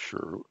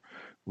Scripture.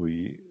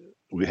 We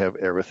have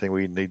everything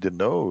we need to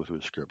know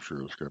through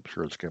Scripture.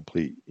 Scripture is a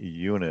complete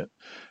unit.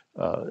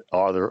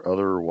 Are there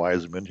other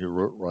wise men who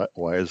wrote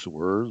wise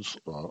words,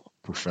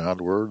 profound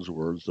words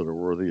that are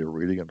worthy of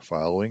reading and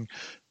following?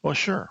 Well,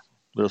 sure,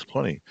 there's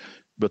plenty.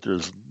 But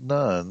there's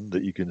none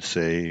that you can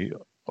say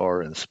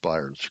are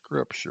inspired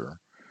Scripture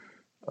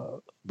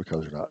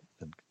because they're not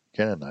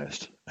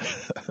canonized.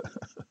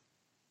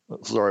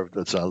 Sorry if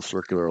that sounds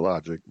circular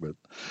logic, but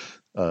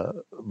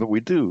we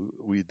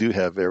do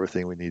have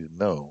everything we need to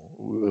know.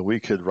 We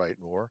could write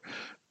more,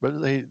 but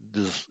they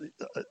just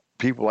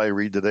people I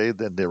read today,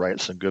 then they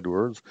write some good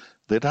words.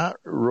 They're not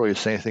really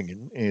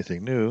saying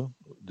anything new,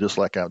 just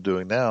like I'm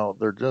doing now.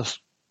 They're just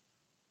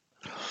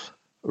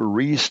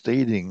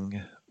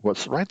restating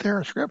what's right there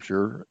in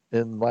Scripture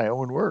in my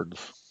own words.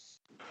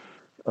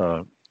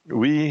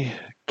 We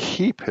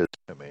keep his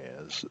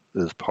commands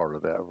as part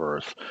of that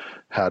verse.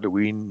 How do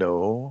we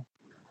know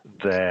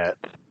that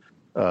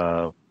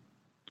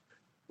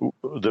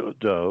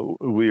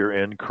we are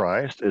in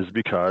Christ? Is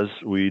because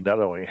we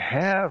not only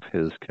have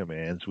his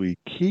commands, we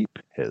keep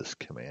his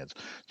commands.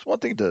 It's one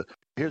thing to,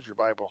 here's your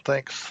Bible,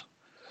 thanks.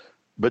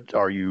 But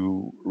are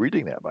you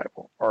reading that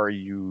Bible? Are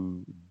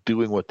you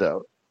doing what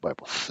that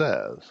Bible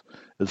says?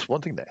 It's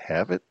one thing to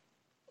have it.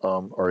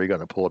 Are you going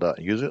to pull it out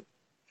and use it?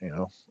 You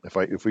know,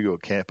 if we go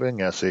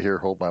camping, I say, here,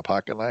 hold my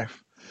pocket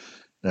knife.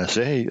 And I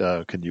say,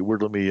 hey, can you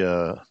whittle me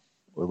a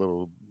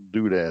little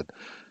doodad?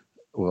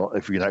 Well,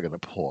 if you're not going to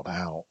pull it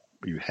out,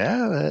 you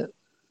have it,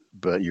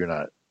 but you're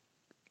not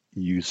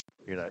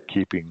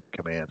keeping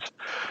commands.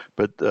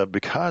 But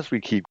because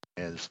we keep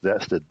commands,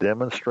 that's the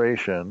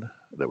demonstration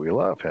that we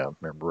love him.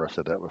 Remember, I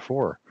said that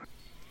before.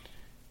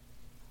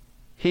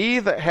 He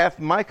that hath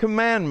my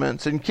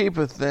commandments and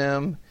keepeth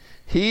them,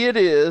 he it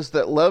is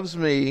that loves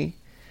me.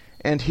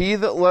 And he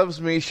that loves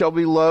me shall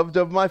be loved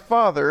of my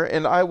Father,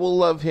 and I will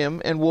love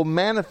him and will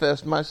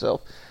manifest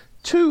myself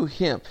to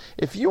him.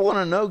 If you want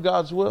to know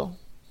God's will,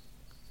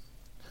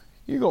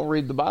 you're going to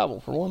read the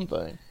Bible for one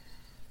thing.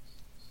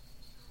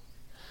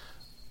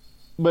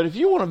 But if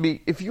you want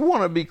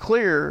to be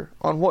clear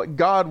on what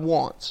God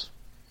wants,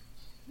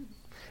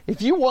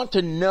 if you want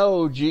to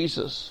know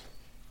Jesus,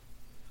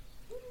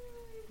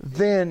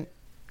 then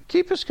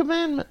keep his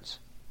commandments.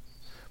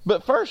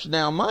 But first,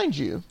 now, mind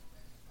you,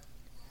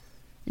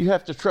 you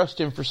have to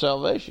trust him for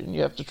salvation.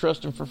 You have to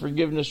trust him for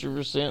forgiveness of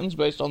your sins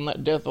based on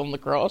that death on the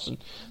cross, and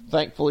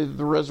thankfully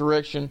the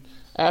resurrection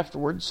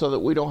afterwards, so that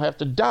we don't have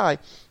to die.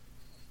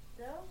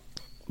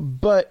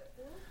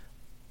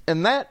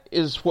 And that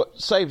is what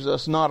saves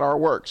us, not our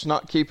works,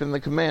 not keeping the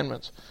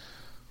commandments.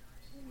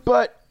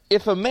 But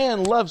if a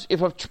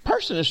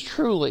person is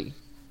truly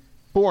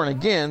born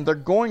again, they're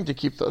going to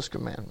keep those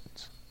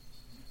commandments.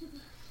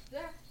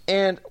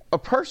 And a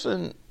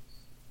person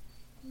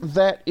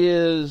that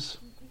is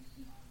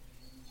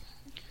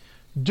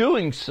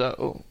doing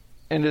so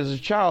and is a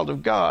child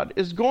of God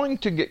is going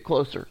to get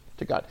closer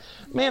to God.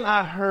 Man,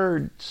 I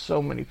heard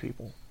so many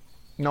people.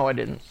 No, I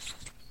didn't.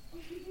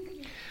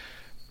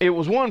 It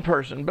was one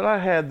person, but I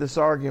had this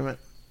argument,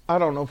 I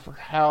don't know for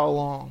how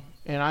long,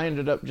 and I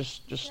ended up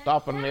just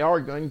stopping the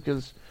arguing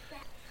because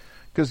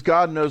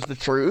God knows the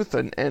truth,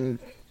 and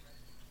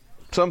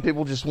some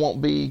people just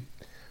won't be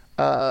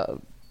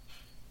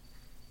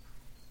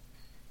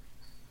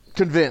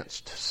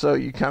convinced, so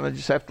you kind of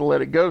just have to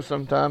let it go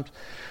sometimes.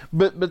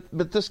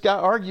 But this guy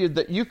argued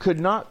that you could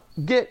not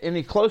get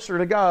any closer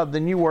to God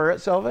than you were at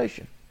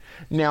salvation.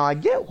 Now, I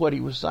get what he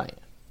was saying.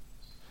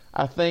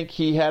 I think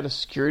he had a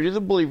security of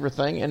the believer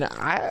thing, and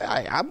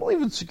I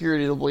believe in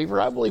security of the believer.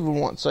 I believe in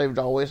once saved,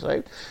 always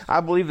saved. I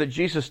believe that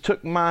Jesus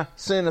took my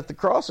sin at the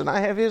cross, and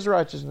I have his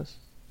righteousness.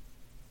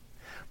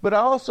 But I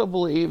also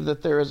believe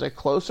that there is a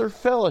closer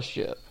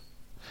fellowship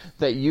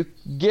that you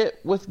get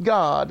with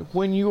God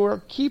when you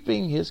are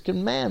keeping his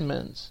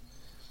commandments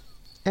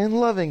and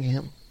loving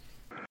him.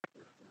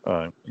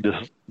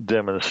 This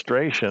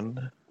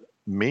demonstration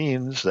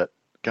means that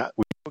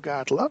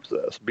God loves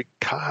us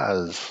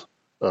because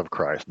of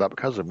Christ, not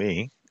because of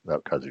me,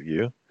 not because of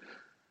you.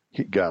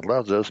 God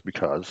loves us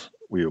because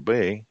we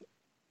obey,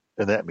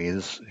 and that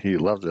means he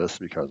loves us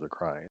because of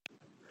Christ.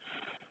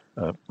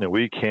 And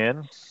we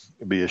can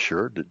be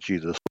assured that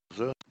Jesus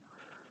loves us,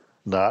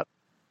 not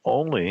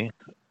only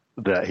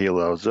that he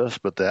loves us,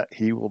 but that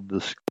he will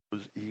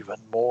disclose even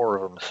more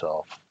of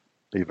himself,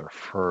 even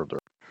further.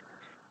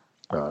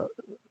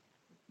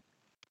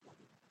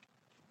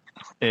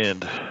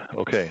 And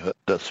okay,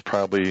 that's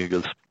probably a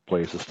good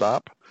place to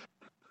stop.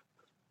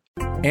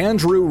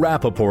 Andrew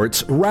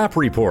Rappaport's Rap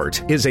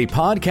Report is a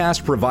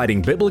podcast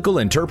providing biblical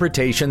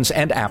interpretations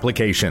and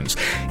applications.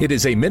 It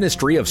is a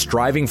ministry of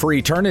Striving for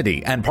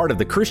Eternity and part of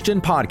the Christian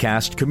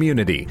podcast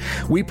community.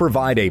 We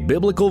provide a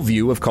biblical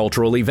view of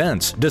cultural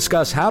events,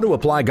 discuss how to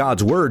apply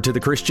God's Word to the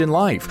Christian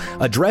life,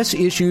 address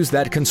issues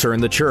that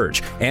concern the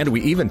church, and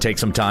we even take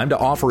some time to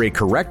offer a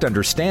correct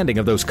understanding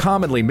of those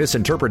commonly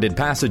misinterpreted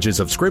passages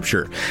of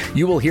Scripture.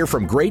 You will hear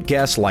from great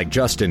guests like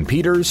Justin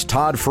Peters,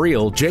 Todd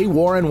Friel, J.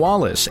 Warren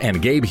Wallace,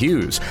 and Gabe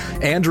Hughes.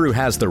 Andrew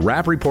has the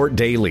Rap Report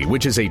Daily,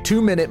 which is a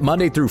 2-minute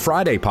Monday through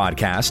Friday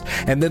podcast,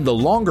 and then the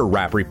longer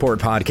Rap Report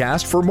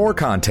podcast for more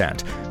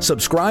content.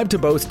 Subscribe to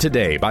both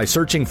today by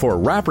searching for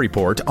Rap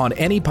Report on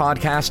any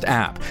podcast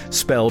app,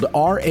 spelled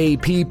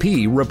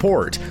RAPP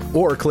Report,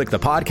 or click the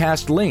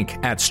podcast link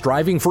at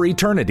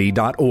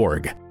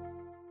strivingforeternity.org.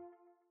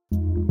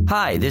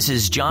 Hi, this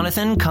is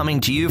Jonathan coming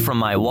to you from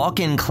my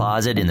walk-in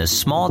closet in the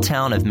small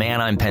town of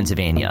Manheim,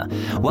 Pennsylvania.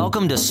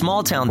 Welcome to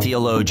Small Town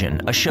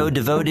Theologian, a show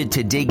devoted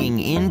to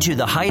digging into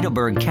the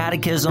Heidelberg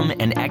Catechism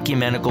and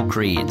ecumenical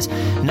creeds,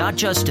 not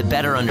just to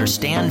better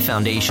understand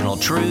foundational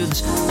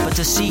truths, but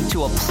to seek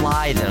to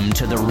apply them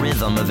to the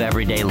rhythm of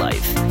everyday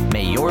life.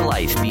 May your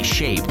life be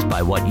shaped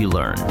by what you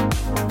learn.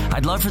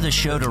 I'd love for the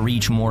show to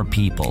reach more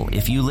people.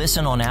 If you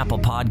listen on Apple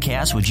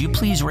Podcasts, would you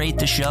please rate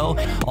the show?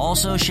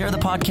 Also, share the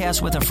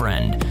podcast with a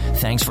friend.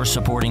 Thanks for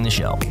supporting the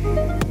show.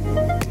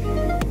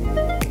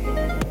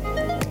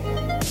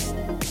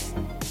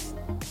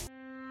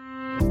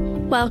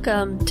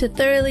 Welcome to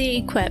Thoroughly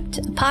Equipped,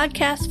 a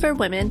podcast for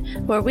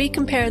women where we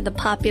compare the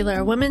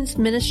popular women's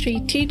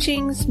ministry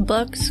teachings,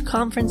 books,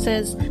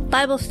 conferences,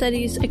 Bible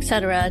studies,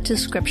 etc. to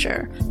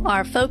Scripture.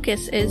 Our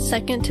focus is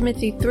 2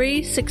 Timothy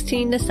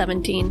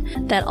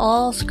 3:16-17, that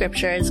all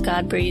Scripture is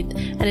God-breathed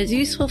and is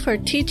useful for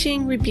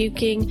teaching,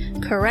 rebuking,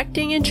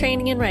 correcting, and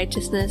training in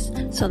righteousness,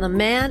 so the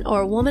man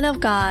or woman of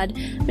God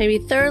may be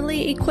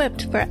thoroughly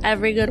equipped for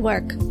every good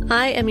work.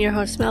 I am your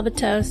host, Melba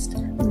Toast.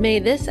 May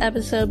this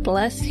episode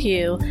bless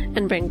you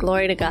and bring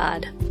glory to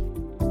God.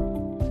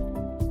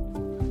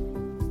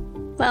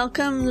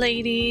 Welcome,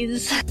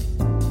 ladies.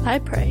 I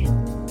pray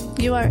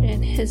you are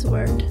in His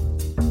Word.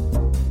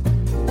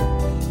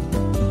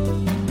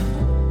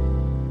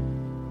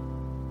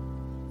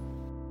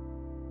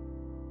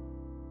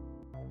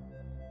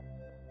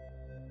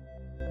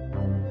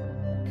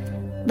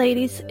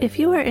 Ladies, if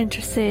you are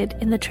interested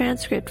in the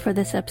transcript for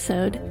this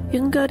episode, you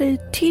can go to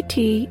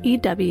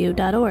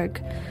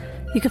ttew.org.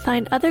 You can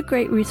find other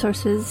great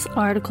resources,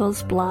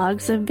 articles,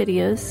 blogs, and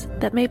videos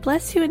that may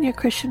bless you in your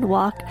Christian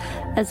walk,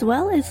 as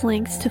well as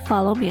links to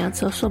follow me on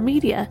social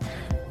media.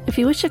 If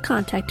you wish to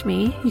contact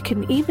me, you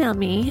can email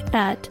me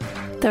at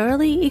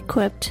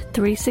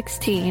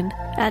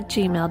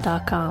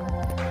thoroughllyequipped316@gmail.com.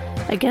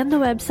 Again, the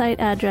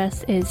website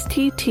address is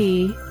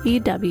ttew.org.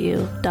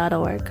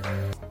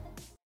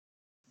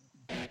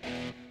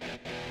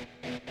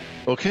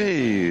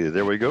 Okay,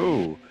 there we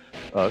go.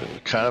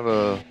 Kind of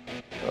a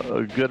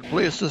good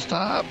place to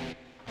stop.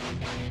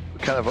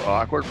 Kind of an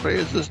awkward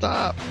place to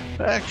stop.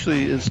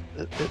 Actually, it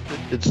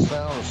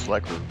sounds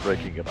like we're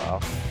breaking it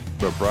off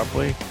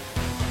abruptly,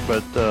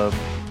 but the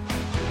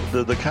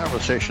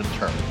conversation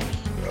turns.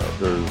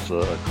 There's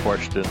a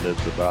question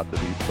that's about to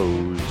be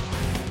posed,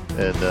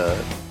 and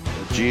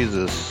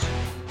Jesus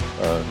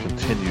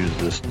continues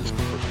this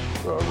discourse,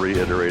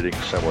 reiterating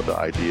some of the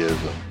ideas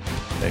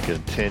and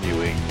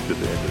continuing to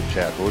the end of the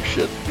chapter. We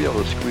should be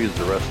able to squeeze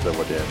the rest of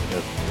it in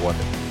one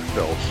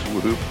fell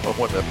swoop on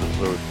one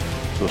episode.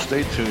 So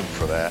stay tuned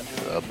for that.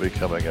 That'll be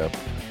coming up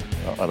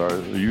on our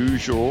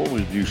usual.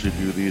 We usually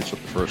do these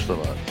at the first of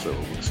the month. So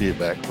we'll see you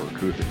back for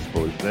Truth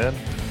Exposed then.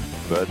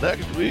 But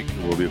next week,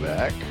 we'll be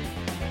back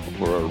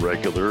for a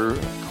regular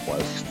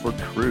Quest for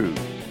Truth.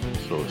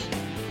 So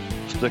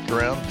stick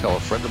around, tell a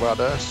friend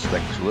about us.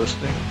 Thanks for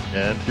listening.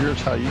 And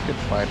here's how you can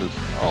find us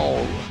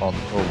all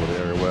over the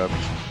interwebs.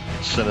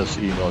 Send us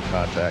email,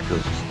 contact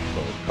us,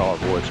 call,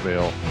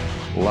 voicemail.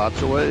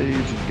 Lots of ways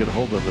you can get a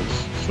hold of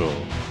us. So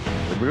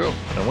there we go.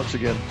 And once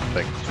again,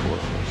 thanks for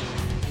listening.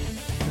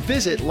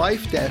 visit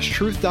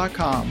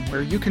life-truth.com,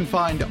 where you can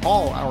find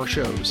all our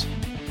shows.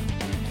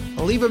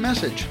 Leave a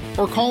message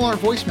or call our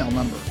voicemail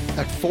number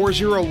at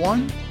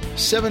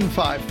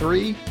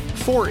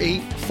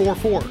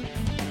 401-753-4844.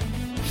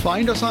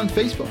 Find us on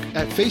Facebook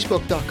at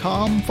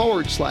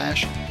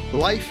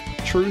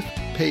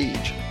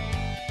facebook.com/LifeTruthPage.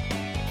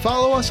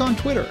 Follow us on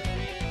Twitter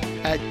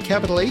at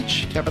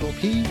H,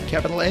 P,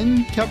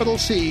 N,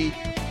 C,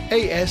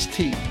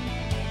 AST.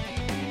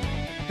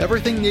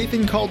 Everything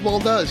Nathan Caldwell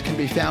does can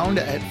be found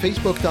at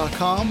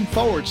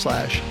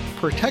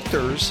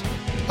facebook.com/protectors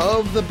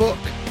of the book.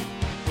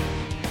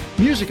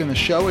 Music in the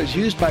show is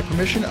used by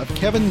permission of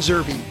Kevin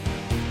Zerby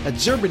at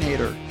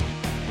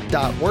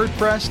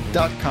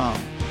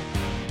zerbinator.wordpress.com.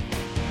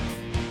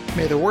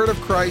 May the word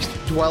of Christ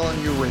dwell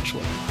in you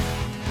richly.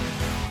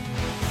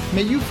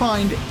 May you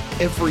find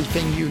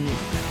everything you need.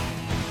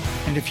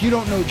 And if you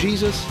don't know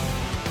Jesus,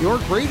 your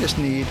greatest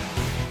need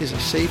is a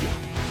Savior.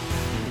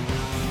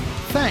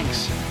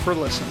 Thanks for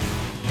listening.